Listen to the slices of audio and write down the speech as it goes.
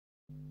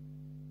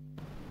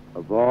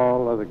of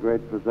all of the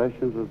great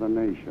possessions of the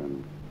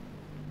nation,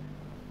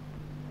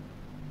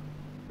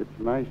 it's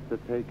nice to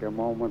take a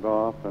moment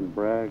off and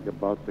brag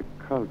about the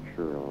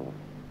cultural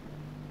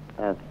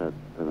assets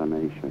of the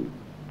nation.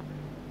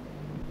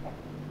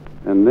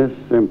 And this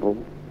simple,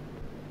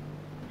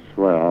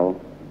 swell,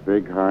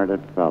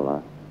 big-hearted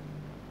fella,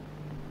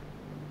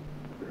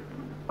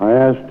 I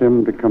asked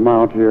him to come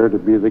out here to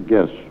be the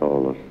guest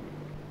soloist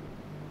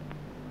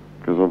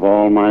because of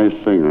all my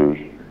singers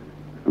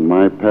and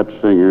my pet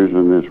singers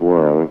in this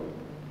world.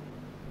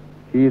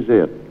 He's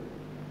it.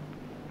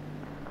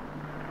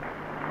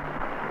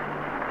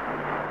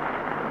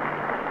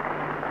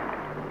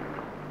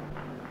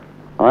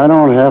 I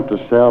don't have to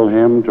sell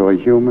him to a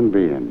human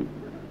being.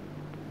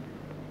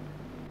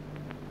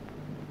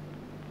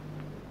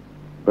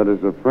 But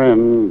as a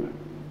friend,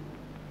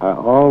 I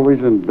always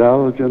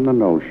indulge in the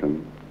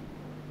notion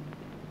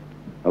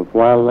of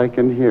while they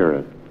can hear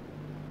it,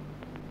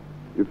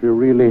 if you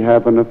really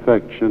have an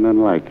affection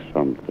and like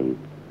something,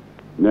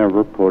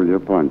 never pull your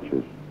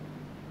punches.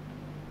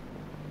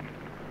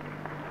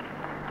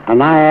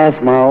 And I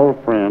asked my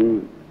old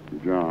friend,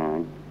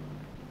 John,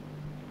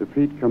 if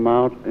he'd come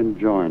out and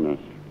join us.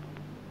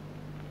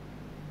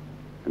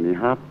 And he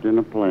hopped in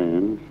a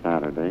plane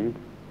Saturday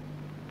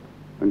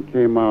and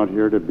came out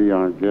here to be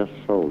our guest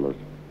soloist.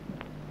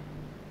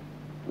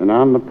 And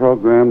on the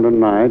program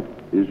tonight,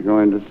 he's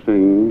going to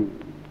sing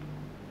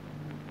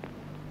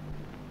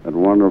that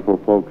wonderful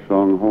folk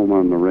song, Home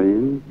on the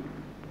Range,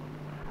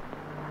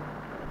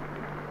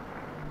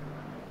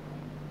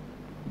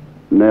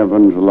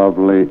 Nevin's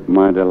lovely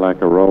Mighty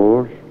Like a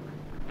Rose,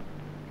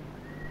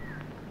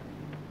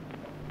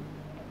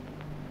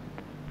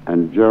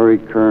 and Jerry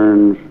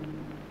Kern's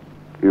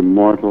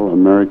immortal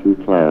American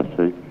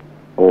classic,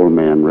 Old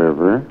Man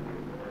River.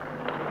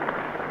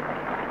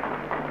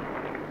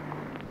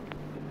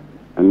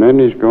 And then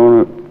he's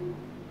going to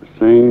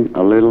sing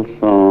a little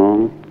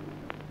song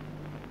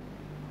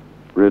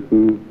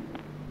written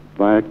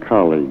by a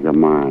colleague of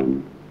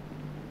mine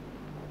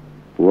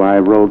who I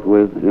wrote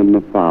with in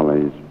the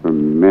Follies for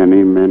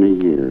many, many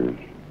years.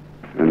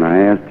 And I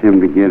asked him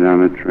to get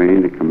on a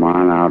train to come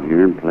on out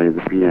here and play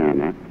the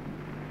piano.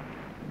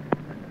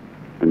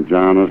 And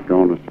John is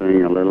going to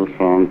sing a little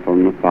song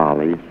from the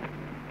Follies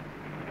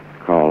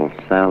called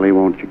Sally,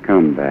 Won't You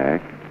Come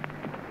Back?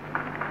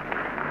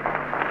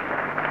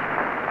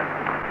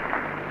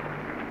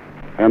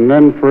 And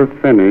then for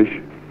a finish,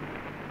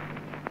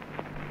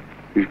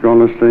 he's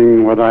going to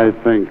sing what I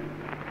think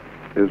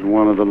is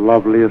one of the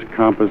loveliest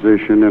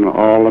compositions in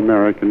all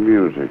American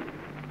music,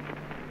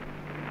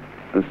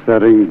 a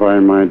setting by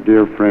my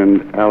dear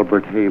friend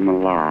Albert Hay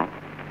Malott,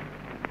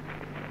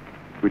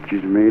 which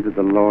is made of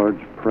the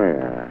Lord's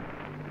Prayer.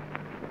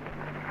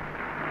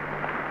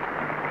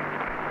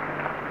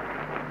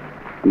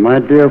 And my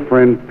dear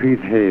friend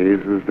Pete Hayes,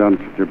 who's done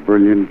such a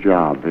brilliant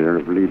job here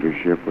of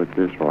leadership with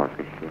this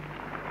orchestra.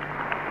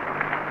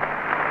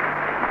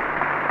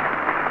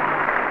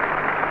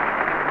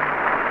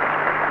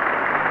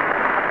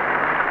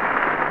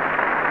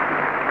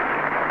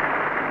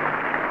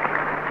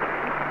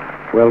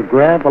 Will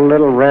grab a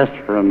little rest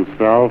for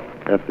himself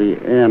at the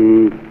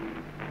end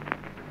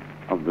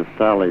of the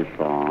Sally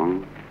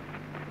song,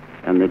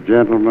 and the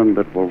gentleman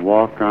that will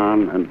walk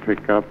on and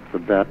pick up the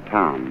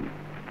baton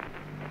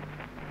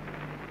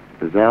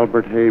is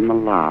Albert Hay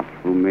Malott,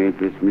 who made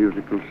this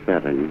musical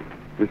setting,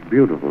 this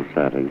beautiful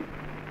setting,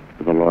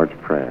 for the Lord's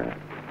Prayer.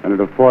 And it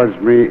affords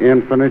me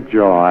infinite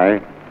joy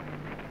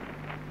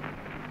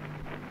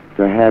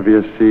to have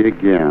you see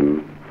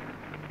again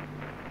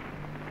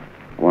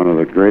one of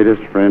the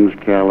greatest friends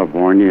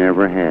California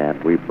ever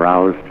had. We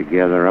browsed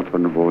together up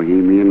in the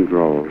Bohemian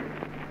Grove.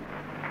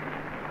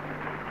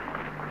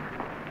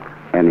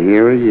 And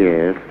here he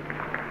is,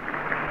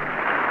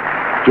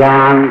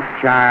 John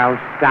Charles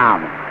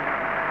Thomas.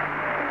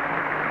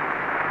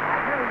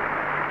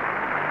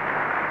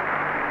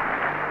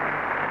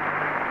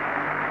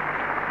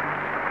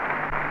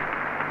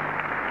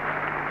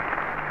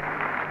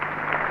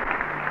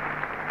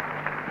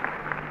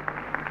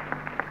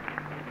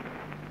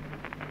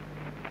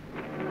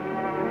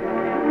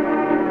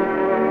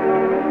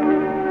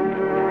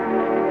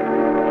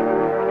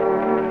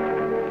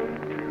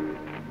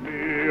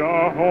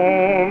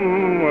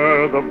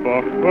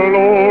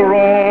 Buffalo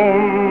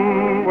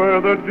roam where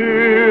the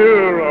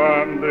deer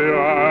and the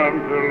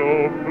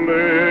antelope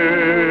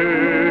play,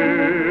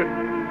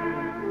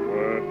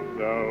 where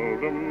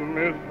seldom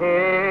is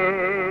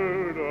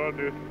heard a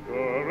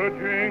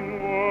discouraging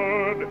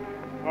word,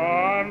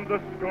 and the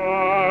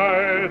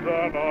skies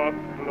are not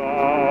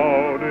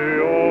cloudy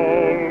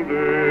all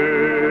day.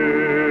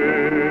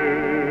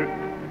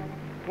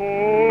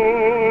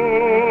 Home,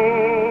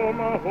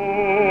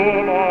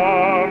 home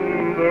on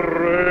the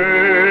range,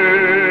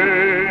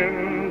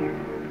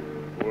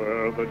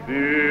 the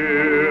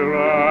deer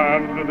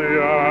and the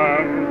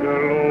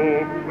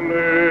antelope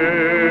play,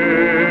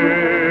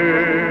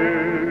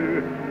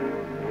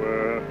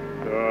 where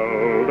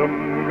seldom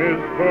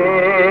is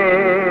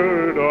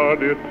heard a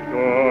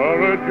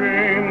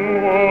discouraging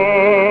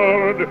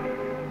word,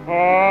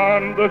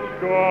 the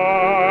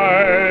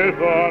skies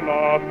are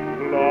not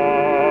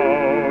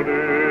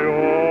cloudy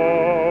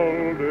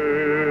all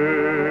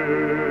day.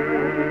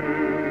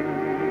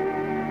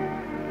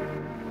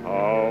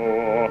 How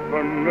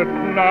often at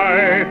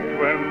night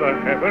when the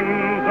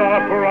heavens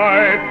are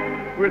bright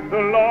with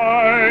the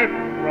light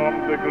from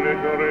the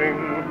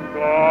glittering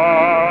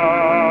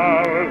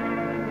stars,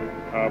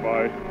 have I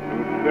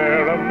stood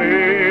there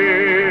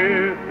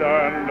amazed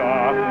and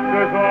asked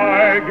as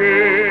I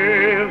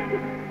gazed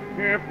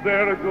if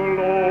their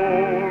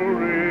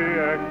glory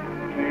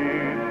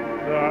exceeds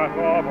that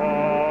of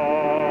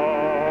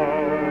ours.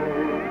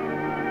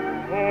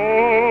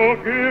 Oh,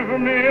 give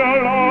me a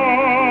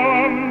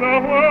land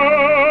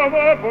where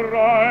the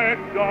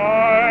bright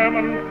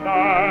diamond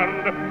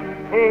sand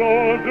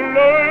flows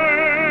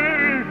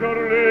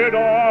leisurely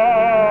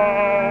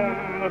down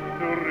the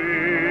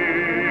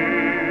stream,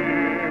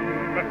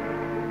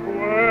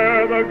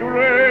 where the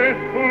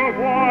graceful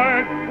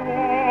white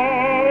swan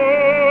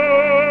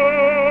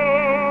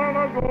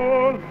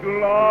goes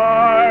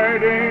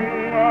gliding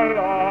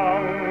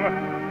along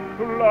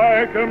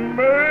like a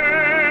maid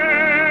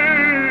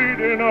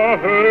in a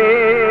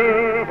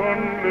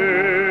heavenly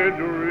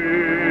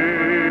dream.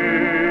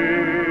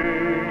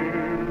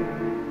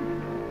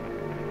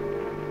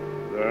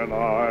 Then I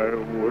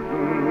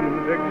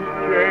wouldn't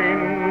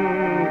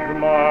exchange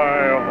my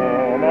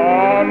home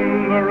on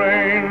the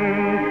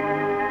range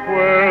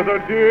where the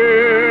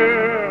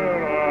deer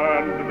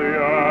and the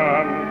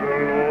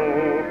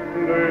antelope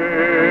play,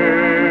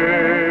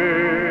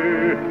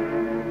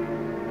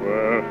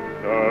 where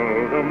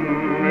seldom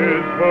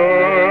is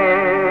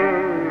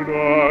heard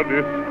a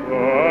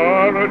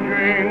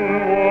discouraging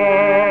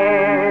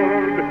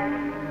word,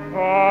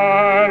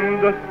 and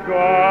the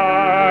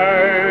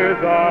skies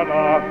are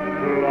not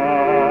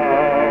cloudy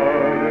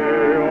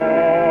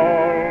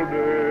all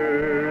day.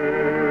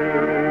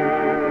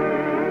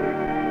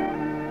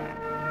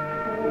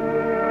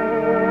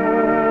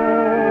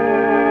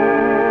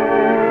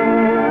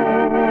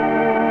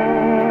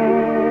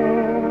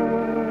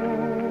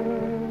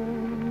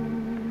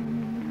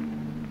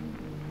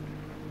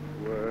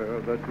 Where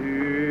the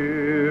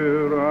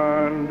deer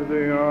and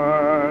the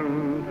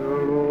antelope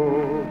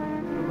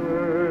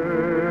play,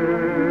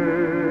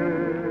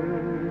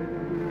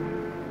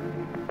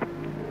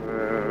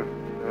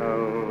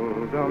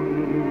 seldom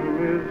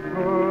is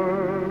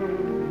heard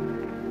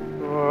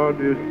a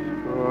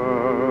discouraging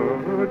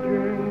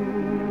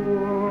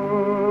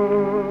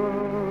word,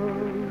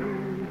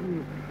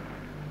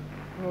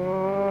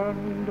 and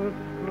the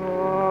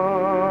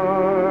skies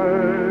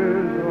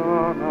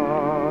are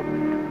not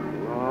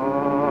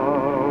cloudy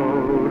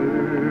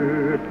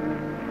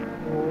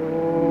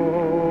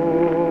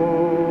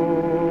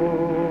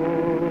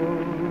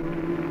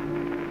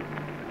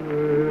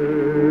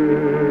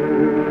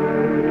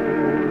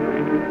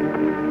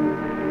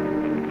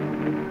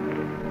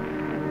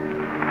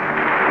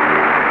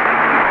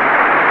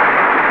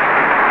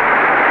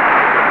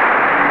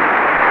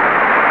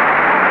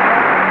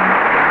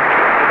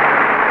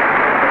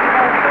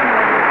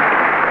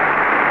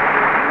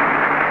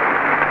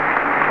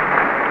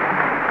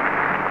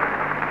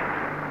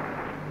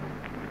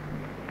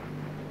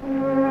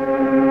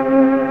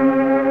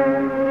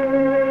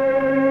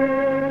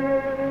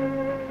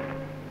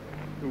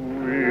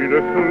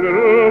Sweetest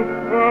little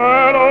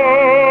fellow,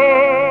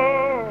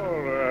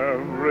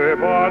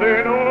 everybody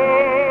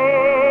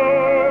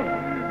knows.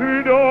 He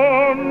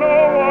don't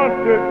know what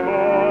to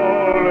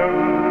call him,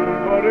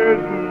 but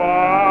he's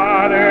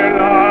mighty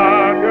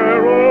like a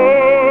rose.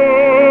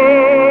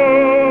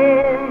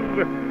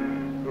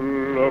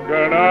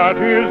 Looking at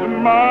his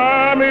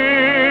mommy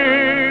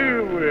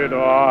with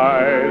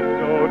eyes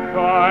so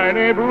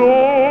tiny blue,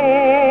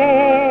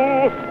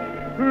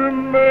 he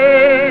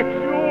makes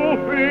you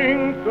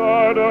think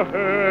that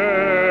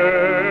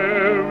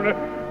heaven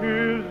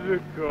is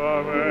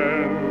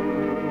coming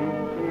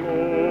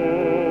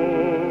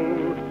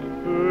close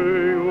to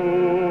you.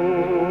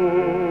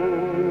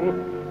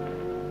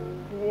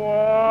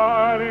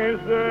 While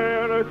he's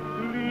there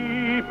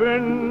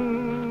sleeping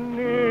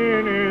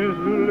in his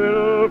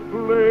little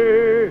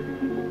place,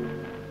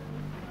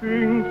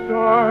 thinks I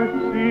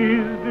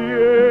sees the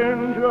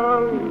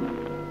angels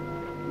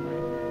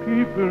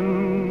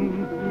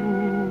peeping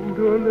through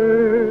the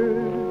lake.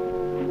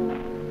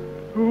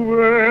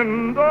 When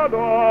the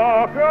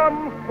dark am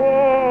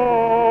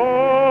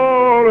fallen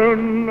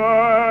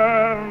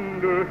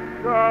and the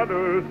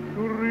shadows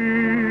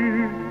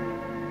creep,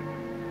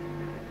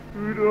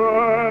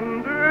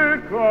 and it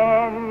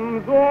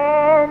comes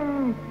on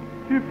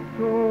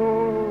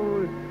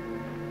tiptoe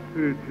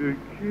to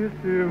kiss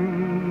him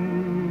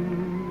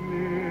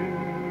in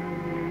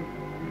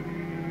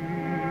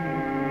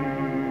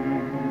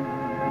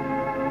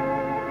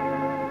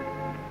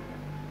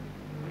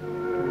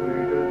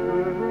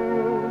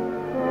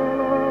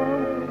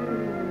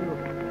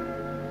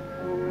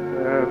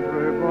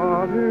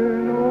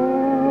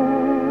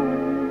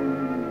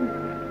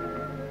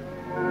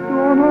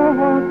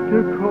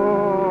to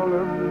call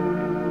him,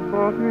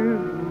 but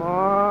he's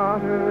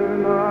mighty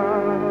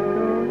like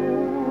a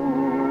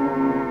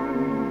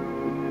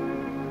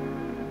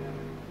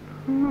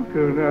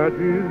looking at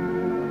his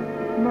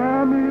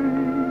mammy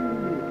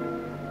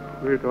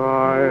with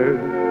eyes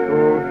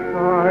so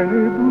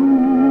shiny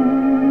blue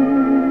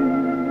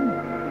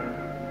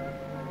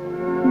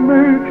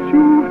makes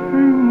you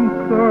think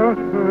that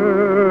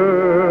heaven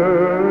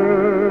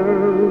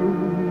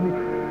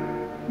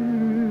is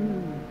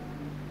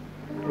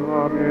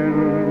coming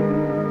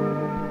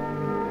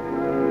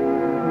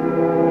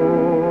close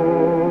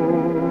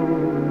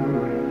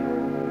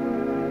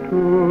to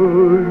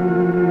you.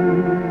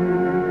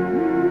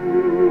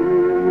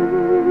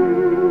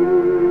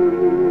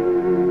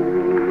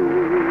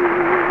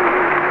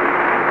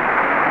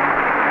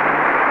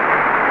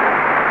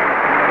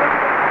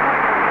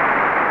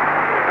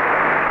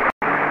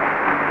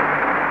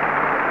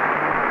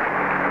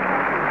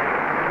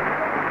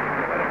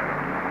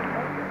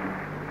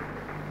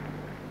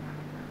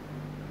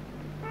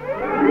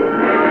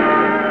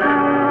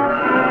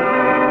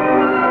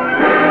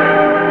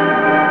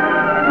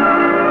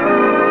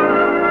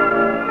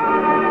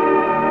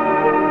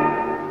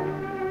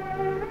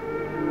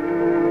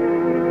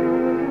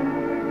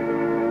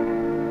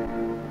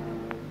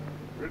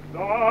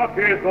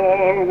 It's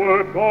all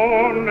work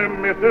on the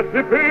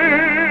Mississippi.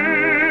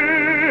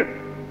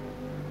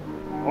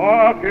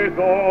 Dark is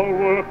all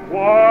work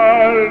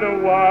while the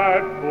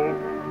white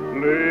folks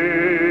play.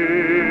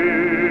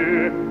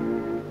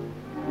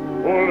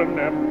 Full and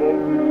nimble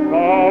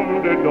from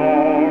the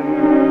dawn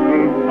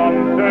till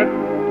sunset,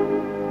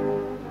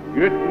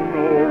 get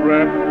no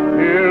rest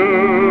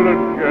till the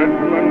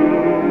judgment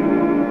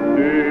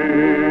day.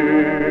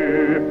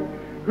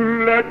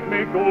 Let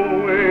me go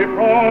away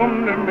from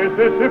the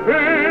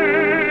Mississippi.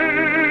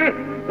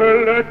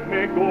 Let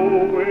me go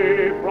away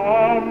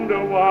from the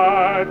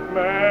white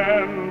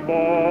man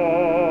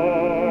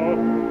bar.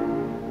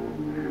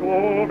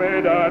 Show me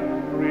that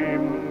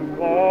stream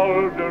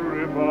called the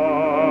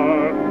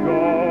river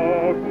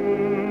Jordan.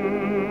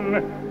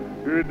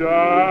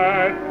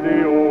 That's the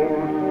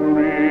old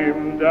stream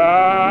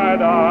that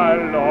I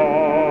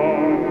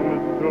long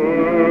to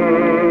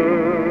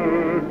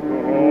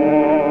cross.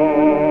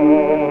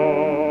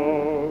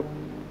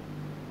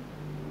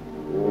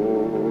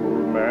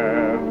 Old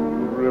man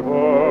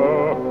river,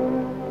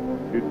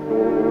 it's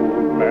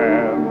old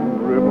man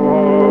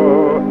river.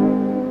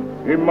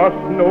 He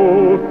must know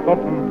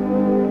something,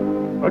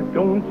 but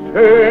don't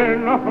say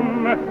nothing.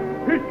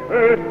 His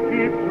earth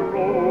keeps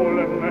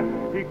rolling,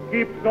 he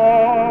keeps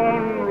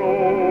on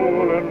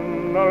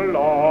rolling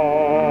along.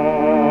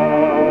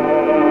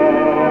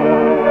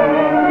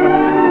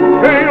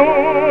 Hey, you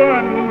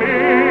and me,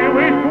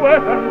 we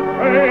sweat and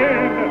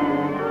pain,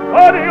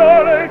 body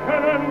all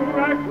aching and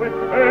racked with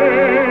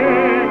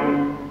pain.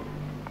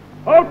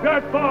 Out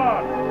that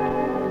bar,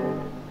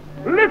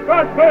 lift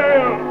that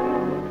veil,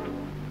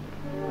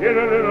 get a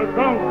little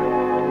drunk,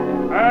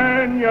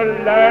 and you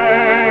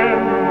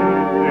land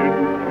in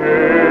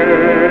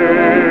jail.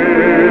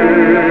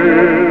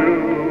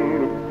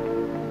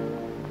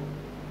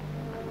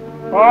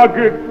 I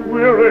get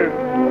weary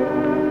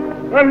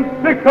and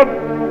sick of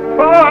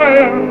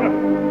trying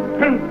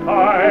and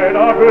tired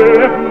of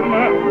living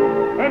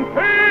and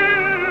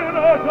tired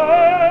of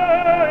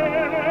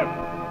dying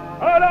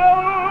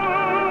alone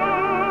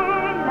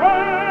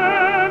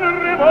man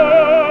river.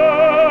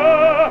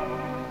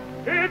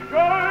 It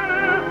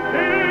just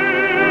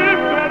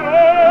keeps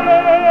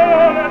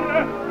rolling.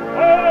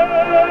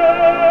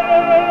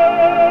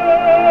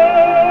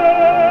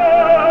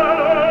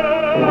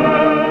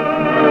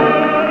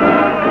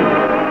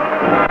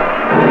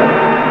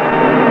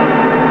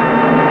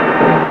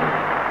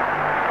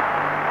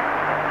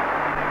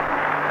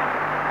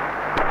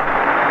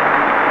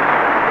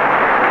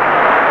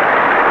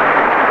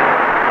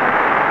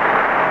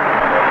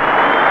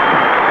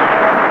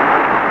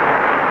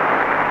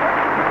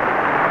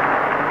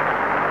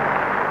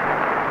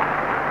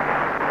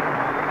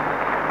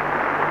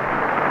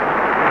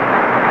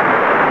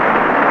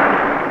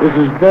 This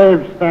is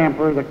Dave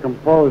Stamper, the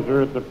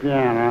composer at the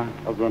piano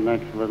of the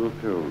next little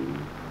tune.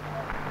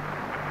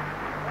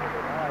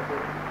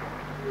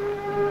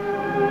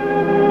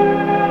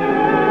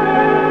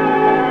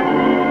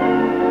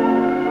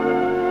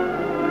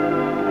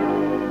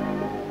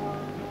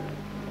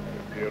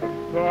 Dear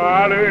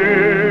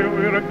Sally,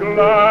 we're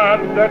glad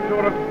that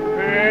you're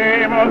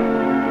famous,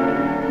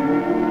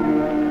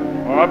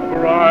 a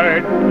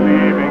bright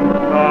gleaming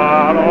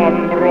star on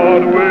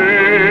Broadway.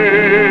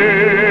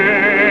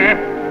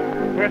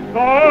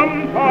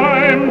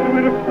 Sometimes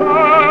we're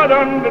sad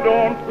and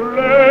don't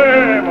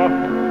blame us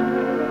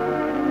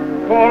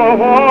for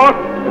what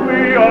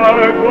we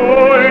are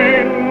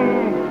going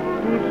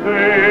to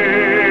say.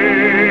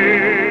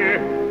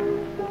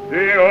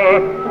 The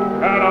earth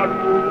cannot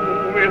do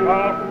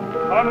without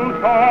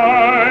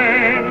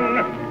sunshine.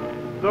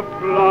 The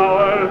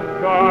flowers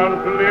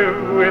can't live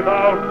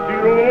without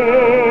dew.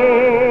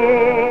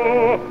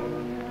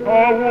 A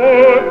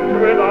wood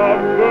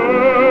without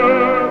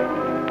birds,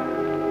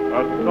 a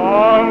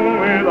song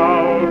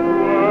without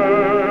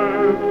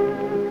words,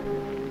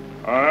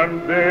 and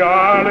the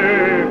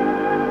alley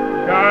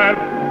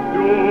can't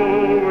do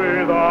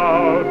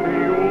without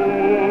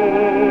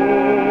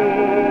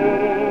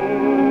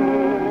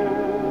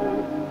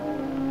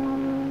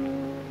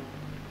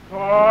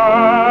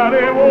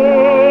Sally,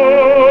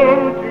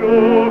 won't you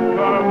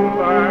come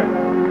back?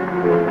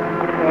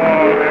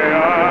 For the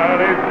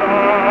Alice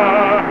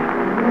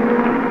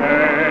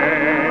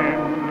name.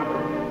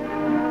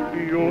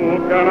 You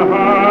can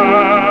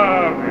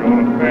have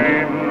your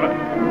fame,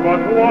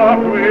 but what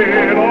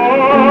we'll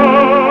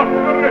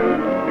offer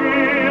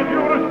is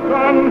your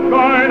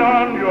sunshine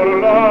and your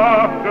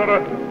laughter.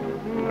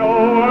 No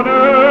one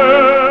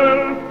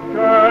else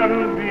can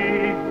be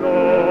so.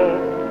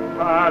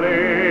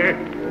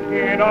 Sally,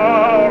 in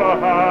our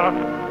hearts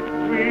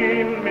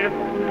we miss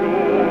you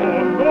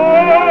sorely.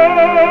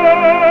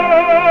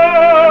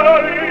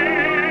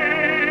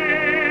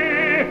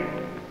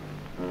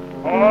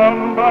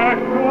 Come back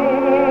to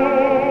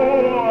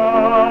our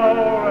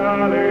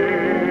alley,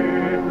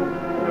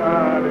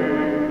 Sally.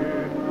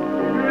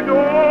 We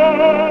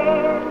don't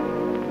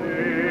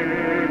say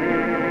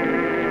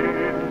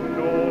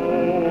no.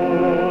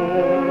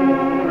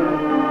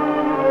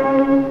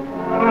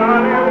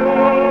 Sally,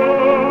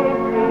 won't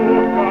you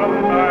come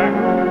back?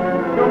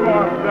 Come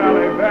on,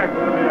 Sally, back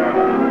to the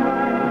alley.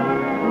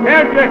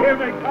 Can't you hear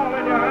me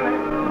calling you, honey?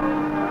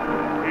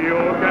 You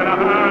can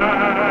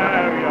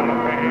have your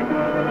fame,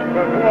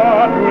 but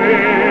what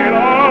we'll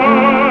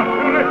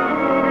offer is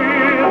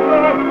the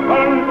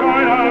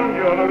sunshine and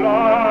your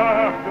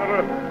laughter.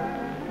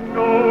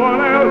 No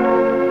one else.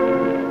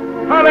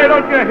 Honey,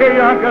 don't you hear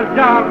your Uncle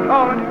John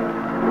calling you?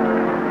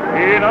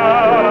 In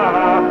our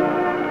hearts,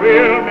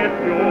 we'll miss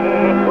you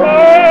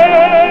sorely.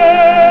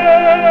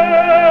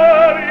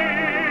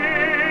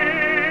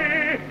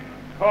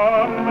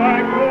 Come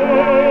back home,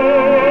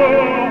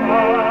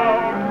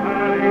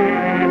 Sally.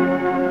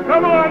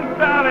 Come on,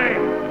 Sally.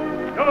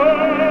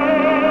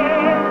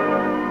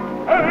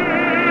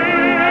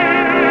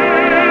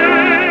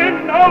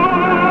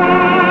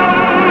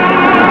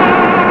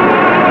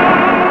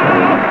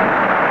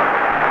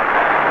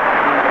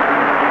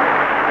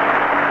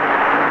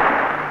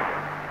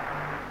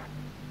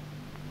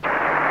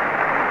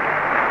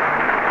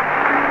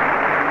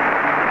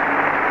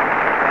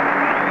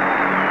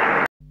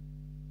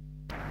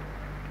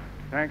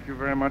 Thank you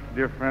very much,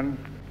 dear friends.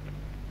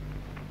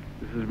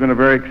 This has been a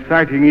very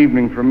exciting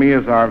evening for me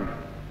as I've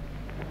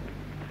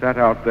sat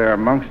out there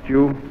amongst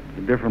you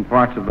in different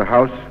parts of the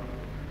house,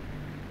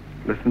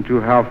 listened to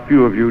how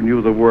few of you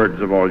knew the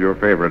words of all your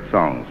favorite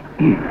songs.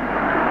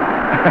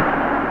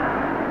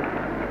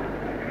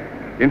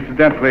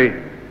 Incidentally,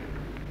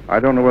 I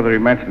don't know whether he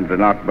mentioned it or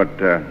not, but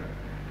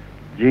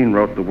Gene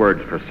wrote the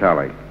words for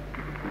Sally.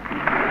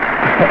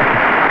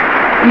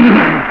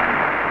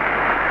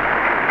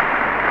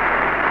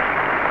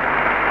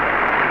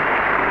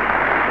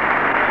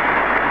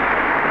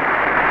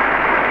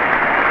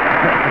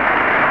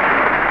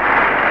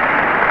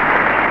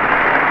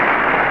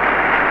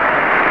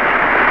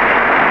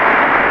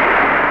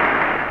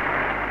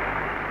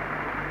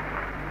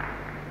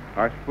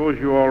 I suppose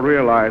you all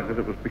realize that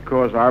it was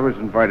because I was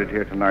invited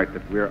here tonight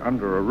that we're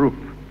under a roof.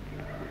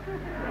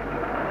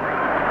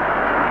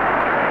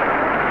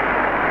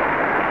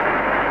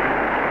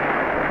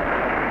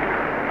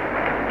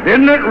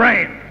 Didn't it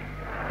rain?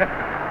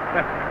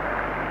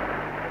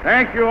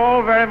 Thank you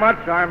all very much.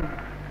 I'm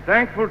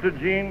thankful to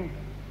Gene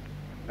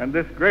and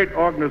this great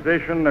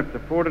organization that's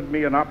afforded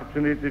me an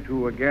opportunity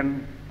to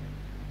again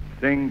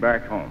sing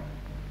back home.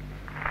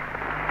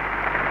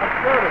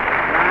 That's good.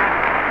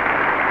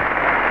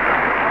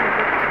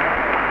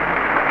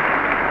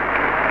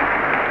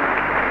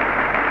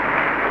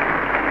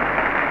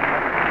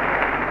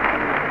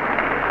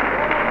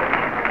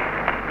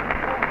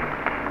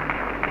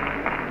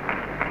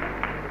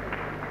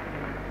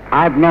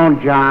 I've known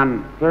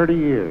John 30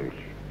 years.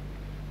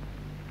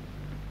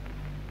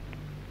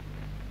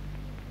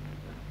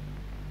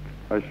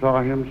 I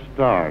saw him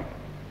start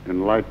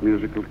in light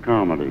musical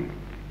comedy.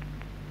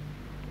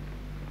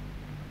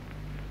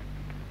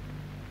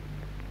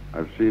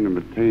 I've seen him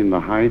attain the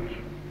heights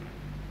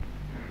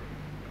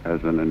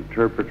as an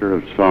interpreter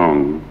of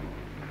song,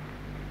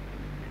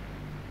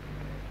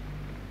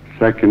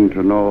 second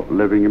to no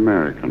living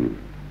American.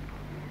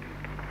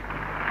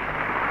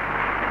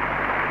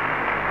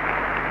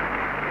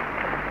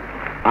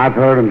 I've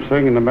heard him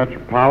sing in the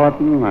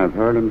Metropolitan. I've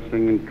heard him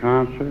sing in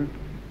concert.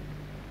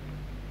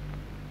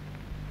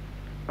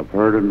 I've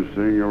heard him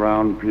sing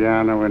around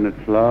piano in a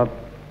club.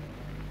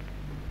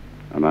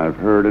 And I've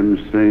heard him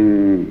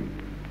sing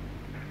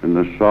in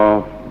the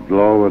soft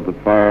glow of the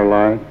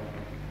firelight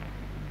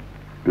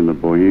in the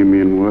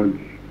Bohemian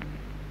woods.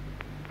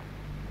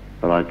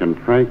 But I can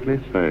frankly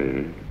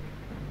say,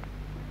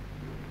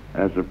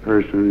 as a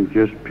person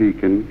just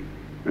peeking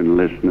and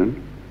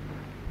listening,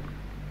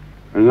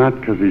 and not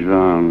because he's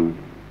on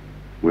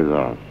with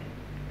us,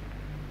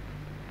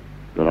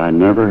 that I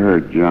never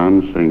heard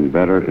John sing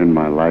better in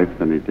my life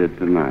than he did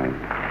tonight.